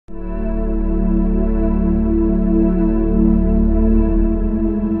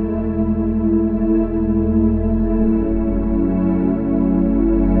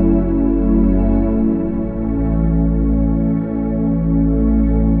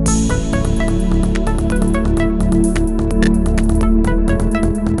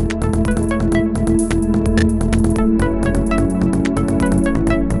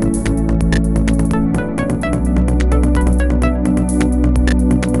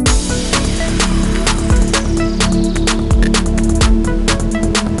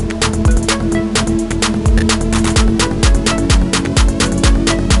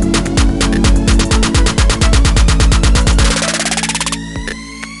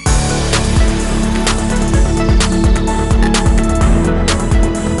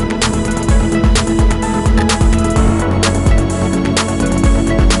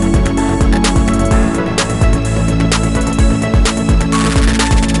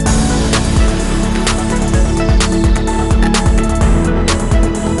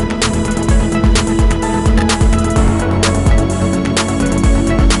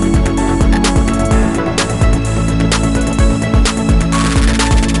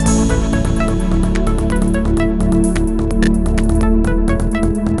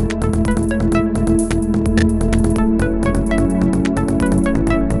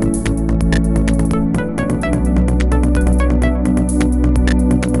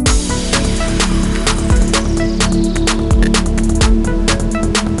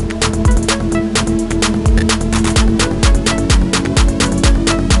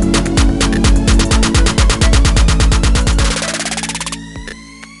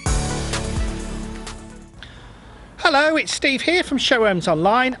Hello, it's Steve here from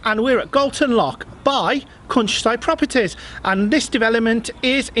Showhomesonline, and we're at Galton Lock by Countryside Properties, and this development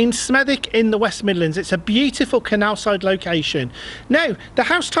is in Smethwick in the West Midlands. It's a beautiful canal-side location. Now, the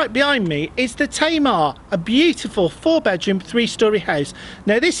house type behind me is the Tamar, a beautiful 4-bedroom, 3-storey house.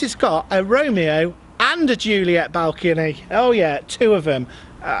 Now, this has got a Romeo and a Juliet balcony. Oh yeah, 2 of them.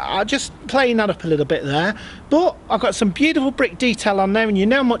 I'll just playing that up a little bit there, but I've got some beautiful brick detail on there, and you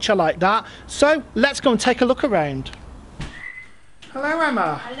know how much I like that. So let's go and take a look around. Hello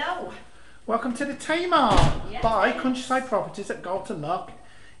Emma. Hello. Welcome to the Tamar Yes, by Countryside Properties at Galton Lock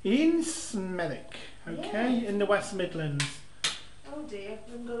in Smethwick, okay, in the West Midlands. Oh dear, I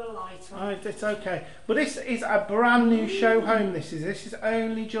haven't got a light on. Oh, it's okay, but this is a brand new show home. This has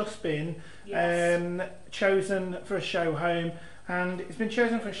only just been chosen for a show home. And it's been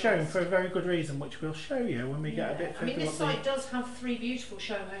chosen for a showroom for a very good reason, which we'll show you when we get a bit further. I mean, this site does have 3 beautiful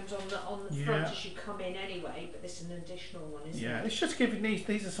show homes on the front as you come in anyway, but this is an additional one, isn't it? Yeah, it's just giving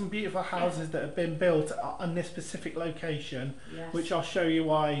these are some beautiful houses that have been built on this specific location, which I'll show you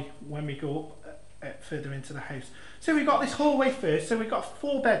why when we go up further into the house. So we've got this hallway first. So we've got a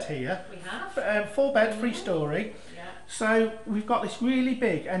 4-bed here. We have 4-bed, 3-storey. So we've got this really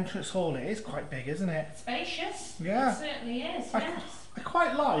big entrance hall. It is quite big, isn't it? Spacious. Yeah. It certainly is. Yes. I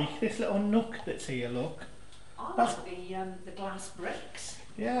quite like this little nook that's here. Look. I like the glass bricks.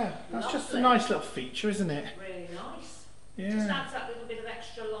 Yeah, that's just a nice little feature, isn't it? Really nice. Yeah. Just adds that little bit of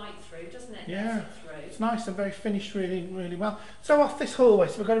extra light through, doesn't it? Yeah. It's nice and very finished, really well. So off this hallway,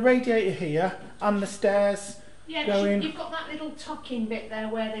 so we've got a radiator here and the stairs. Yeah, going. You've got that little tuck-in bit there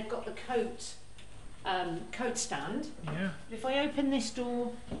where they've got the coat stand. Yeah. But if I open this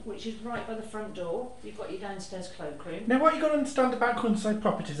door, which is right by the front door, you've got your downstairs cloakroom. Now, what you've got to understand about Countryside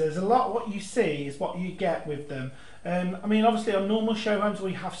Properties, there's a lot what you see is what you get with them. I mean, obviously on normal show homes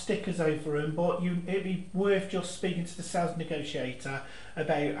we have stickers over them, but it'd be worth just speaking to the sales negotiator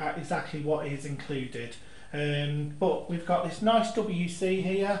about exactly what is included. But we've got this nice WC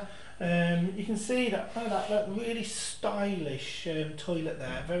here. You can see that really stylish toilet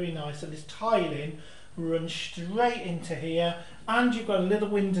there, very nice, and this tiling runs straight into here, and you've got a little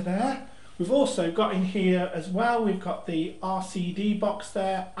window there. We've also got in here as well, we've got the RCD box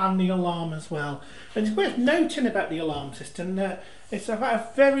there and the alarm as well. And it's worth noting about the alarm system that it's a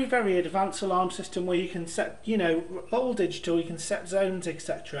very advanced alarm system where you can set, you know, all digital, you can set zones,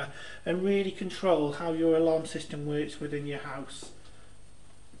 etc., and really control how your alarm system works within your house.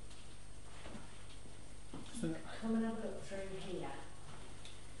 Come and have a look through here.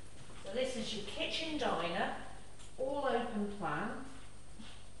 So this is your kitchen diner, all open plan.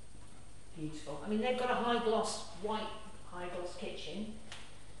 Beautiful. I mean, they've got a white high gloss kitchen.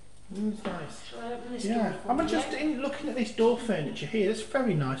 It's nice. Shall I open this door for I'm you? just looking at this door furniture here. It's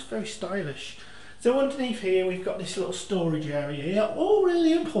very nice, very stylish. So underneath here we've got this little storage area here, all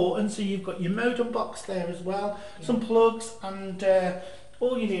really important. So you've got your modem box there as well, some plugs, and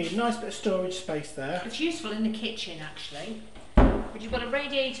all you need, nice bit of storage space there. It's useful in the kitchen actually, but you've got a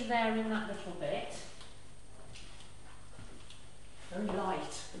radiator there in that little bit. Very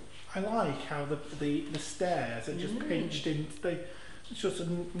light. I like how the stairs are just pinched into the, just sort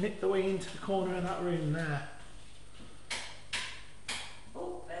of nip the way into the corner of that room there.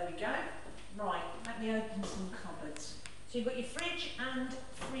 Oh, there we go. Right, let me open some cupboards. So you've got your fridge and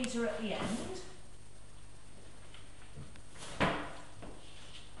freezer at the end.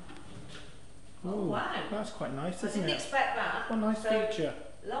 Oh wow, that's quite nice, isn't it? I didn't expect that. What a nice feature.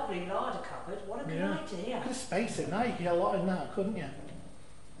 Lovely larder cupboard, what a good idea. Look at the space in there, you could get a lot in that, couldn't you?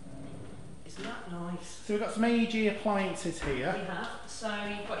 Isn't that nice? So we've got some AEG appliances here. We have. So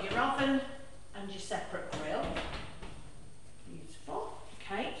you've got your oven and your separate grill. Beautiful.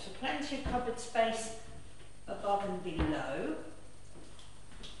 Okay, so plenty of cupboard space above and below.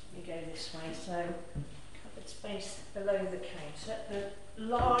 Let me go this way. So cupboard space below the counter. The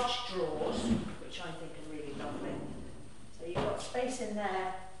large drawers, which I think are really lovely. So you've got space in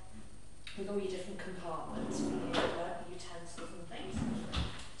there with all your different compartments for your utensils and things.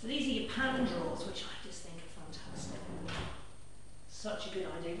 So these are your pan drawers, which I just think are fantastic. Such a good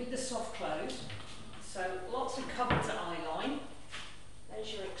idea with the soft close. So lots of cupboards at eye line.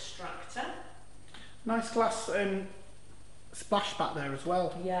 There's your extractor. Nice glass splash back there as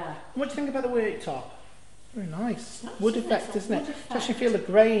well. Yeah. What do you think about the worktop? Very nice. Wood effect, isn't it? You can actually feel the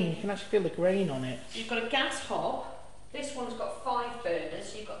grain. You can actually feel the grain on it. You've got a gas hob. This one's got 5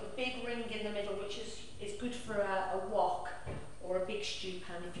 burners. You've got the big ring in the middle, which is good for a wok or a big stew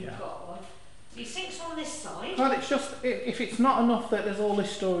pan if you've got one. So your sink's on this side. Well, it's just, if it's not enough that there's all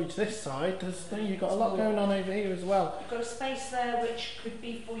this storage this side, you've got a lot going on over here as well. You've got a space there which could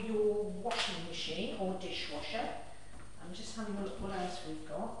be for your washing machine or dishwasher. just having a look what else we've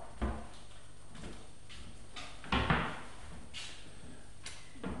got.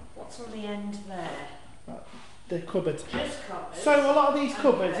 What's on the end there? The cupboards. Just cupboards. So a lot of these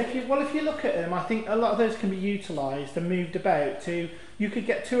cupboards, Okay. if you look at them, I think a lot of those can be utilised and moved about to. You could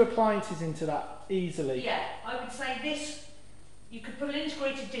get 2 appliances into that easily. Yeah, I would say this. You could put an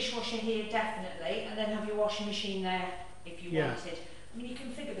integrated dishwasher here, definitely, and then have your washing machine there if you wanted. I mean, you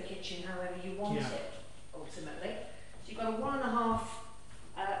configure the kitchen however you want it, ultimately. So you've got a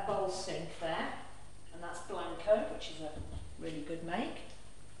 1.5 bowl sink there, and that's Blanco, which is a really good make.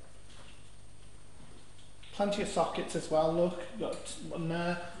 Plenty of sockets as well, look. You've got one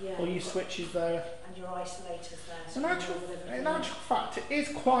there, all your switches there. And your isolators there. So In actual fact, it is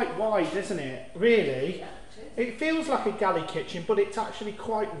quite wide, isn't it? Really? Yeah, it feels like a galley kitchen, but it's actually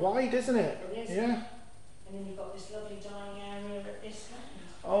quite wide, isn't it? It is. Yeah. And then you've got this lovely dining area at this end.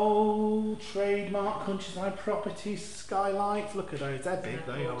 Oh, trademark countryside properties, skylights. Look at those. They're big,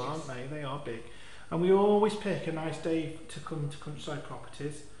 they are, aren't they? They are big. And we always pick a nice day to come to countryside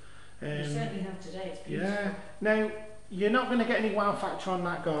properties. You certainly have today. It's beautiful. Yeah. Now, you're not going to get any wow factor on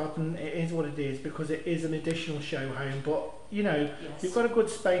that garden. It is what it is because it is an additional show home. But, you know, you've got a good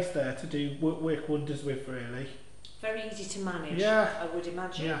space there to do work wonders with, really. Very easy to manage, Yeah. I would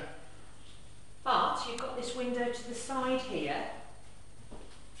imagine. Yeah. But you've got this window to the side here.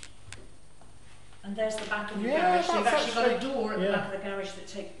 And there's the back of the garage. So you've actually got a door at the back of the garage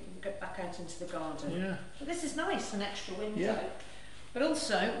that get back out into the garden. Yeah. But this is nice, an extra window. Yeah. But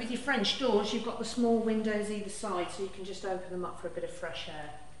also, with your French doors, you've got the small windows either side, so you can just open them up for a bit of fresh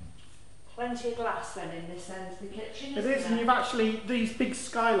air. Plenty of glass then in this end of the kitchen, It is, and you've actually, these big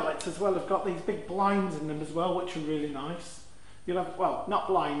skylights as well have got these big blinds in them as well, which are really nice. You'll have, well, not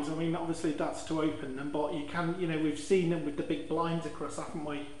blinds, I mean, obviously that's to open them, but you can, you know, we've seen them with the big blinds across, haven't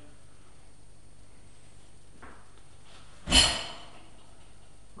we?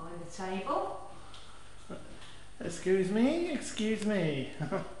 Behind the table. Excuse me, excuse me.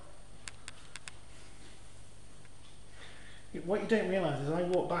 What you don't realise is I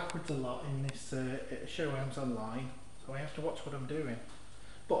walk backwards a lot in this Showhomesonline, so I have to watch what I'm doing.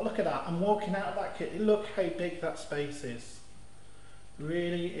 But look at that, I'm walking out of that kitchen. Look how big that space is.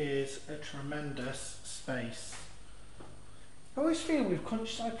 Really is a tremendous space. I always feel with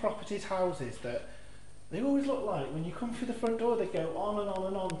countryside properties houses that they always look like when you come through the front door they go on and on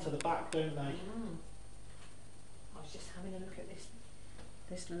and on to the back, don't they? I was just having a look at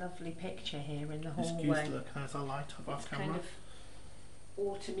this lovely picture here in the hallway. Excuse the look, there's our light of our camera. Kind of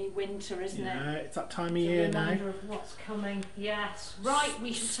autumny winter, isn't it? Yeah, it's that time of year now. Reminder of what's coming. Yes. Right,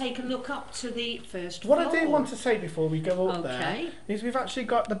 we should take a look up to the first What floor. I do want to say before we go up there is we've actually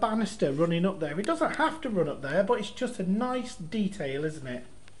got the banister running up there. It doesn't have to run up there, but it's just a nice detail, isn't it?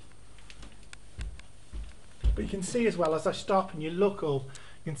 But you can see as well as I stop and you look up,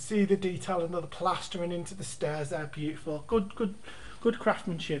 you can see the detail and the plastering into the stairs. They're beautiful. Good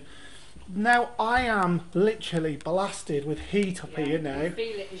craftsmanship. Now I am literally blasted with heat up here now. You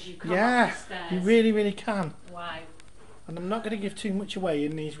feel it as you come up the stairs. You really can. Wow. And I'm not going to give too much away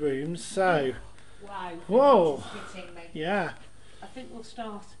in these rooms, so. Wow. Whoa. It's hitting me. Yeah. I think we'll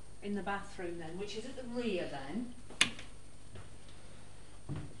start in the bathroom then, which is at the rear then.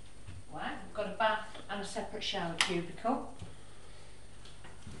 Wow. We've got a bath and a separate shower cubicle.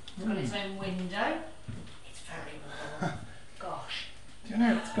 It's got its own window. It's very warm. Gosh. Do you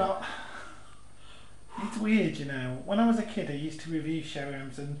know, it's weird, you know. When I was a kid, I used to review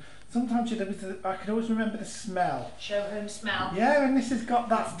showrooms, and sometimes I could always remember the smell. Showhome smell. Yeah, and this has got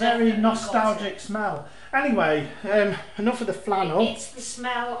that It's very definitely nostalgic smell. Anyway, enough of the flannel. It's the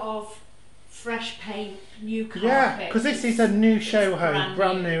smell of fresh paint, new carpet. Yeah, because this is a new show home,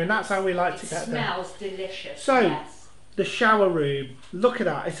 brand new, and that's how we like it to get them. It smells delicious. So, yes. The shower room. Look at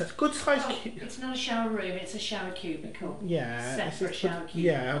that. It's a good size. It's not a shower room. It's a shower cubicle. Yeah. Separate shower cubicle.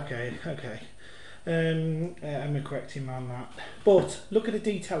 Yeah. Okay. I'm correcting on that. But look at the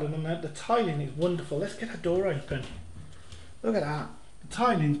detail and the tiling is wonderful. Let's get a door open. Look at that. The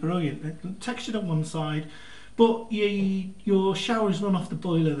tiling's brilliant. Textured on one side, but your showers run off the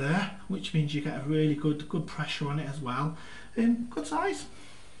boiler there, which means you get a really good pressure on it as well. Good size.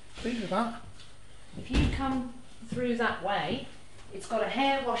 Pleased with that. If you come through that way, it's got a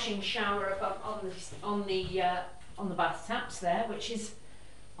hair washing shower above on the bath taps there, which is,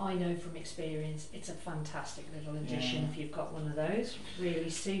 I know from experience, it's a fantastic little addition if you've got one of those. Really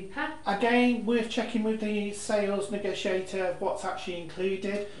super. Again, worth checking with the sales negotiator of what's actually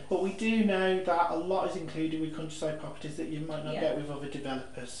included, but we do know that a lot is included with countryside properties that you might not get with other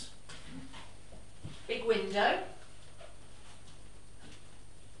developers. Big window.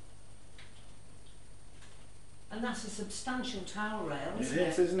 And And that's a substantial towel rail, isn't It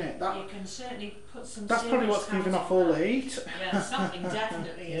is, isn't it? That, you can certainly put some. that's probably what's giving off all the heat. Yeah, something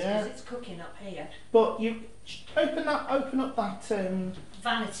definitely is, Yeah. because it's cooking up here. But you open up that.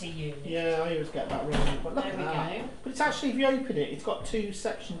 Vanity unit. Yeah, I always get that wrong. But look There at we that. go. But it's actually, if you open it, it's got 2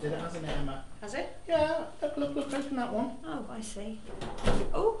 sections in it, hasn't it, Emma? Has it? Yeah. Look. Open that one. Oh, I see.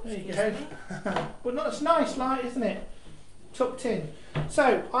 Oh, There you excuse go. me. But no, it's nice, light, isn't it? Tucked in.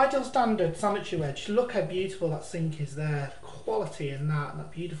 So, ideal standard sanitary wedge. Look how beautiful that sink is there. Quality in that, and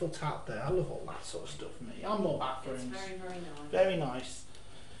that beautiful tap there. I love all that sort of stuff, me. I'm more bathrooms. It's very, very nice. Very nice.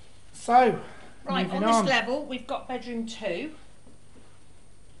 So, Right, moving on on. this level, we've got bedroom 2,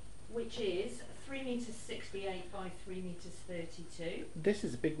 which is 3 metres 68 by 3 metres 32. This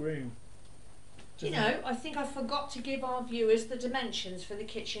is a big room. Do you know, I think I forgot to give our viewers the dimensions for the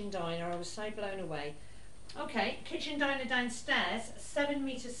kitchen diner. I was so blown away. Okay, kitchen diner downstairs, 7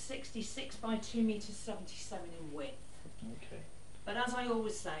 metres 66 by 2 metres 77 in width. Okay. But as I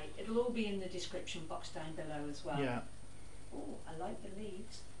always say, it'll all be in the description box down below as well. Yeah. Oh, I like the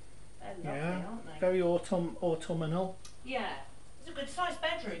leaves. They're lovely, Yeah. aren't they? Very autumnal. Yeah. It's a good sized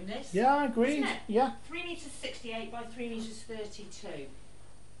bedroom, this. Yeah, I agree. Isn't it? Yeah. 3 metres 68 by 3 metres 32.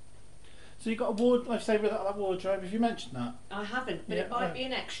 So you've got a ward, like I say, with that wardrobe. Have you mentioned that? I haven't, but Yeah, it might no. be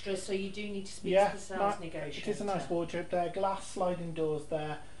an extra, so you do need to speak Yeah, to the sales no, negotiator. it is a nice wardrobe there. Glass sliding doors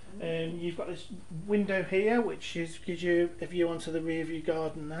there. Mm. You've got this window here, which gives you a view onto the rear view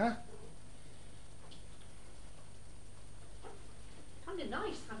garden there. Kind of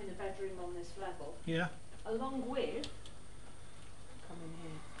nice having a bedroom on this level, Yeah. along with, come in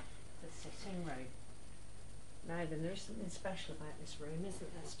here, the sitting room. Now then, there is something special about this room,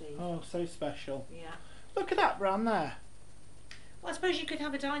 isn't there, Steve? Oh, so special. Yeah. Look at that round there. Well, I suppose you could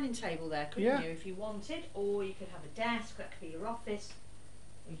have a dining table there, couldn't Yeah. you, if you wanted, or you could have a desk, that could be your office.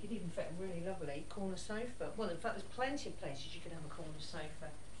 You could even fit a really lovely corner sofa. Well, in fact, there's plenty of places you could have a corner sofa.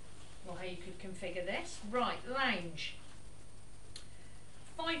 Or how you could configure this. Right, lounge.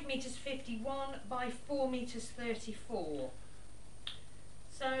 5 metres 51 by 4 metres 34.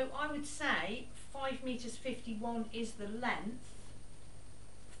 So I would say 5 metres 51 is the length.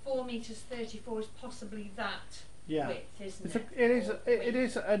 4 metres 34 is possibly that Yeah. width, isn't It's it? it is Or it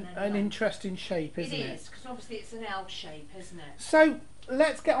is width an and then length. interesting shape, isn't it? It is, because obviously it's an L shape, isn't it? So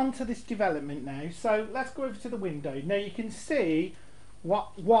let's get on to this development now. So let's go over to the window. Now you can see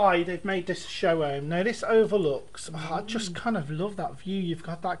why they've made this show home. Now this overlooks. Oh, I just kind of love that view. You've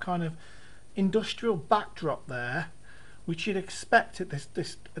got that kind of industrial backdrop there, which you'd expect at this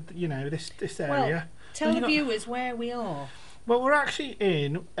area. Tell Well, the you got- viewers where we are. Well, we're actually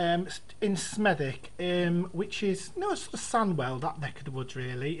in Smethwick, which is it's the Sandwell, that neck of the woods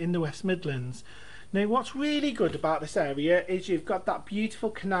really, in the West Midlands. Now, what's really good about this area is you've got that beautiful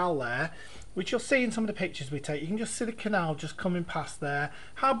canal there, which you'll see in some of the pictures we take. You can just see the canal just coming past there.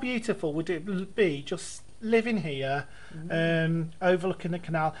 How beautiful would it be just living here, overlooking the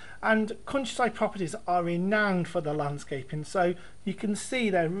canal? And Countryside Properties are renowned for their landscaping, so you can see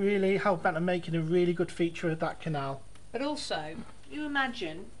they're really hell-bent on making a really good feature of that canal. But also, you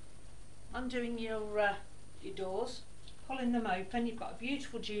imagine undoing your doors, pulling them open. You've got a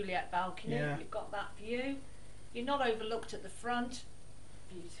beautiful Juliet balcony. Yeah. You've got that view. You're not overlooked at the front.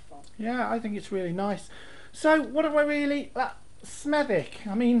 Beautiful. Yeah, I think it's really nice. So, what do I really Smethwick?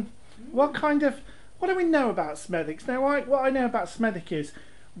 I mean, what do we know about Smethwick? Now, what I know about Smethwick is,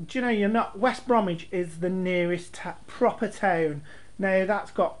 do you know, West Bromwich is the nearest proper town. Now,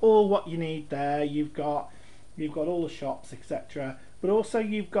 that's got all what you need there. You've got all the shops, etc. But also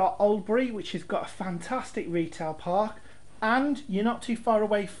you've got Oldbury, which has got a fantastic retail park, and you're not too far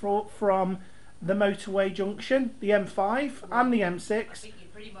away from the motorway junction, the M5 and the I M6 think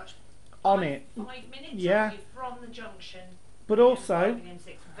you're pretty much on it. 5 minutes Yeah. aren't you, from the junction. But also The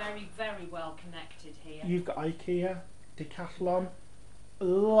M6, very, very well connected here. you've got IKEA, Decathlon,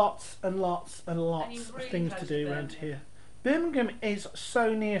 lots and lots and lots you're of really things to close do to around Birmingham. here. Birmingham is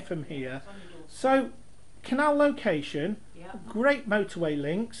so near from here. It's on your doorstep. So, canal location, Yeah. great motorway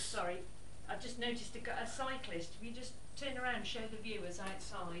links. Sorry, I've just noticed a cyclist. If you just turn around and show the viewers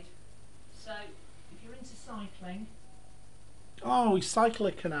outside. So, if you're into cycling, Oh,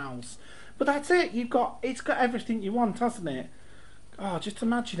 cycler canals. But that's it. It's got everything you want, hasn't it? Oh, just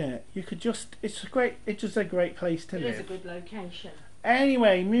imagine it. It's just a great place to it live. is a good location.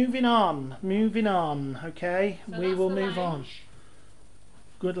 Anyway, moving on. Okay, So we that's will the move on. lounge.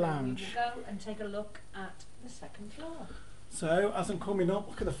 Good So lounge. We will go and take a look at the second floor. So, as I'm coming up,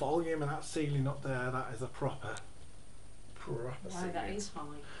 look at the volume and that ceiling up there. That is a proper Wow, ceiling. that is high.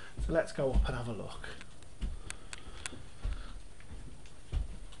 So let's go up and have a look.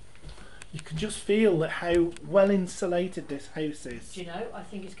 you can just feel that how well insulated this house is. Do you know, I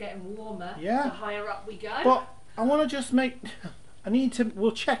think it's getting warmer Yeah. the higher up we go. But I want to just make,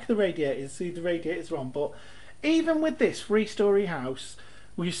 we'll check the radiators, see if the radiators are on, but even with this 3-storey house,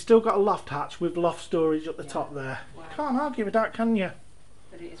 we've still got a loft hatch with loft storage at the top there. Wow. You can't argue with that, can you?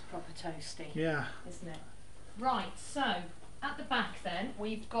 But it is proper toasty, Yeah. isn't it? Right, so at the back then,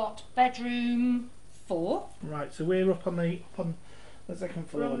 we've got bedroom 4. Right, so we're up on the second We're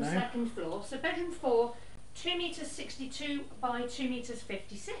floor on the now. second floor. So bedroom 4, 2 metres 62 by 2 metres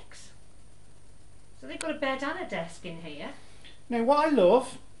 56. So they've got a bed and a desk in here. Now what I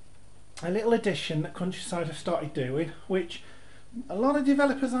love, a little addition that Countryside have started doing, which a lot of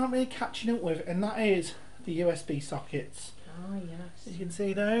developers aren't really catching up with, and that is the USB sockets. Ah, yes. You can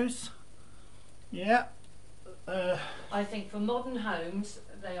see those. Yeah. I think for modern homes,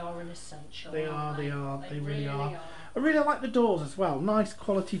 they are an essential. They aren't are. They really are. are. I really like the doors as well. Nice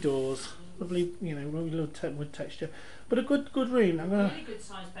quality doors. Lovely, you know, really lovely wood texture. But a good room. I'm gonna. Really good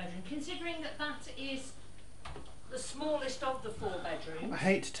sized bedroom, considering that that is the smallest of the 4 bedrooms. I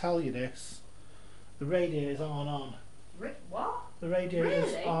hate to tell you this. The radiators aren't on. What? The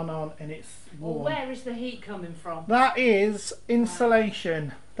radiators Really? aren't on, and it's Well, warm. where is the heat coming from? That is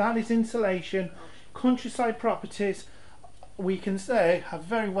insulation. That is insulation. Countryside properties, we can say, have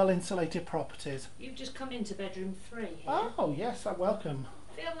very well insulated properties. You've just come into bedroom 3 here. Oh yes, I'm welcome.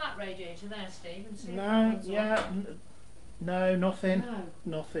 Feel that radiator there, Steve, and see if No, that one's yeah, no, nothing, on.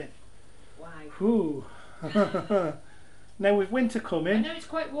 No. nothing. Wow. Whew. Now with winter I coming, know it's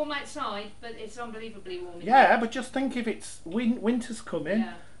quite warm outside, but it's unbelievably warm in yeah, here. but just think if it's winter's coming,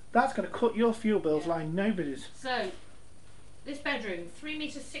 Yeah. that's going to cut your fuel bills Yeah. like nobody's. So, this bedroom, 3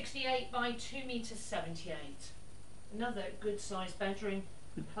 metres 68 by 2 metres 78. Another good sized bedroom.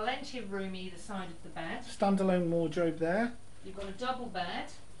 Plenty of room either side of the bed. Standalone wardrobe there. You've got a double bed,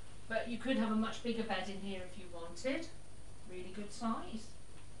 but you could have a much bigger bed in here if you wanted. Really good size.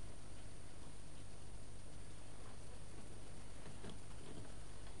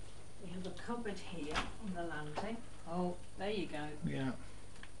 We have a cupboard here on the landing. Oh, there you go. Yeah,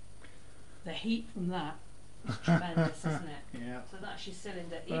 The heat from that is tremendous, isn't it? yeah. So that's your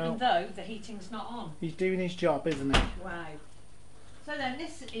cylinder, Well- even though the heating's not on. He's doing his job, isn't he? Wow. So then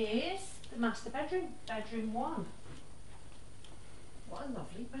this is the master bedroom, bedroom 1. What a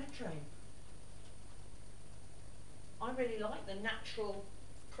lovely bedroom. I really like the natural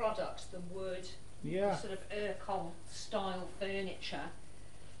products, the wood, Yeah. sort of Urkel style furniture.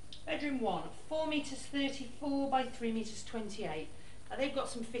 Bedroom 1, 4 metres 34 by 3 metres 28. Now they've got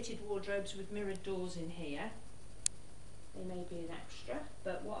some fitted wardrobes with mirrored doors in here. They may be an extra,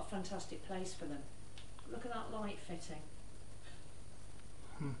 but what a fantastic place for them. Look at that light fitting.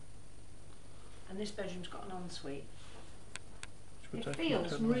 And this bedroom's got an ensuite. It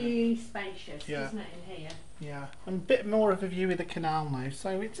feels really spacious, Yeah. doesn't it, in here? Yeah, and a bit more of a view of the canal now,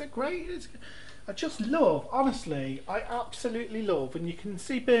 so it's a great. I just love, honestly, I absolutely love, and you can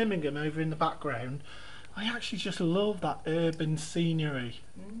see Birmingham over in the background. I actually just love that urban scenery.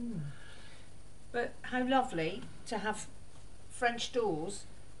 But how lovely to have French doors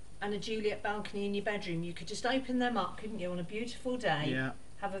and a Juliet balcony in your bedroom. You could just open them up, couldn't you, on a beautiful day? Yeah,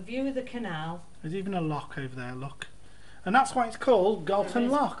 Have a view of the canal. there's even a lock over there, look. And that's why it's called Galton There is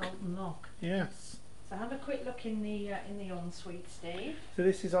a Lock. Galton Lock. Yes. So have a quick look in the ensuite, Steve. So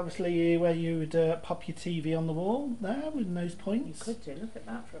this is obviously where you would pop your TV on the wall there with those You points. could do. Look at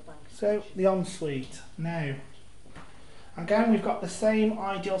that for a bank. So the ensuite now. Again, we've got the same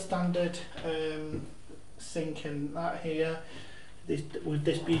ideal standard sink and that here. With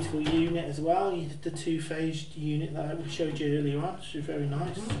this beautiful unit as well, the two-phased unit that I showed you earlier on, which is very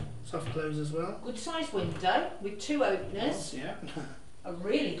nice. Soft close as well. Good sized window with 2 openers. Yeah. A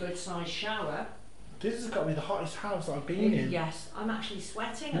really good sized shower. This has got to be the hottest house I've been in. Yes, I'm actually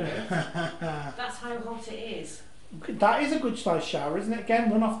sweating a bit. That's how hot it is. That is a good sized shower, isn't it?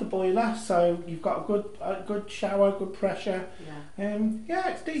 Again, run off the boiler, so you've got a good shower, good pressure. Yeah. Yeah,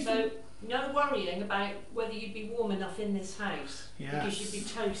 it's decent. So no worrying about whether you'd be warm enough in this house. Yes. Because you'd be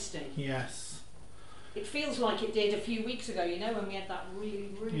toasty. Yes. It feels like it did a few weeks ago, you know, when we had that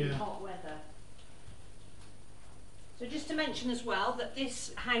really, really Yeah. hot weather. So just to mention as well that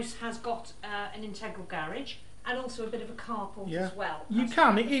this house has got an integral garage and also a bit of a carport Yeah. as well. You That's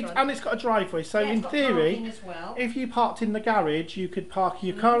can, at the front. and it's got a driveway, so Yeah, it's in got theory, parking as well. if you parked in the garage, you could park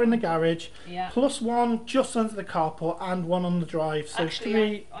your car in the garage, Yeah. plus one just under the carport and one on the drive, so Actually,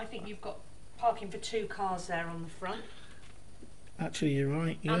 3. I think you've got parking for 2 cars there on the front. Actually, you're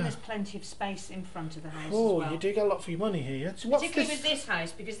right, And yeah. there's plenty of space in front of the house Oh, as well. you do get a lot for your money here. So what's Particularly with this? this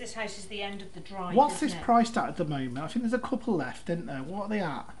house, because this house is the end of the drive. What's isn't this it? priced at the moment? I think there's a couple left, isn't there? What are they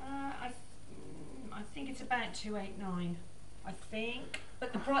at? I think it's about 289. I think,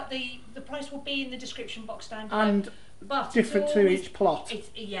 but the price will be in the description box down below. And but different to each plot.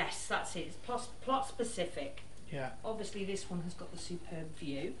 Yes, that's it. It's plot specific. Yeah. Obviously, this one has got the superb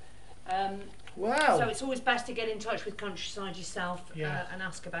view. Wow. So it's always best to get in touch with Countryside yourself and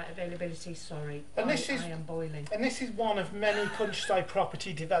ask about availability. Sorry, I am boiling. And this is one of many Countryside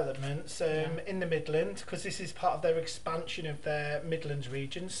property developments in the Midlands, because this is part of their expansion of their Midlands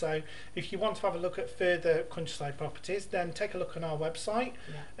region. So if you want to have a look at further Countryside properties, then take a look on our website,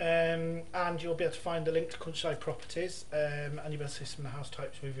 and you'll be able to find the link to Countryside properties, and you'll be able to see some of the house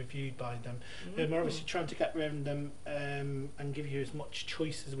types we've reviewed by them. We're obviously trying to get around them and give you as much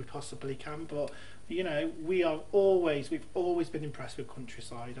choice as we possibly can, but you know, we've always been impressed with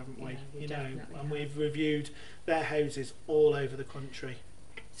Countryside, haven't we? Yeah, and we've reviewed their houses all over the country.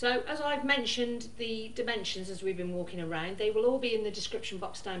 So as I've mentioned the dimensions as we've been walking around, they will all be in the description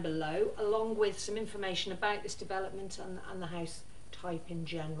box down below, along with some information about this development and the house type in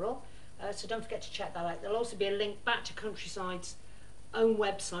general. So don't forget to check that out. There'll also be a link back to Countryside's own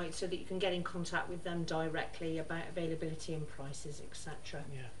website so that you can get in contact with them directly about availability and prices, etc.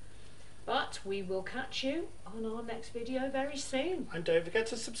 Yeah. But we will catch you on our next video very soon. And don't forget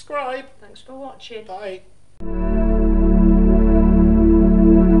to subscribe. Thanks for watching. Bye.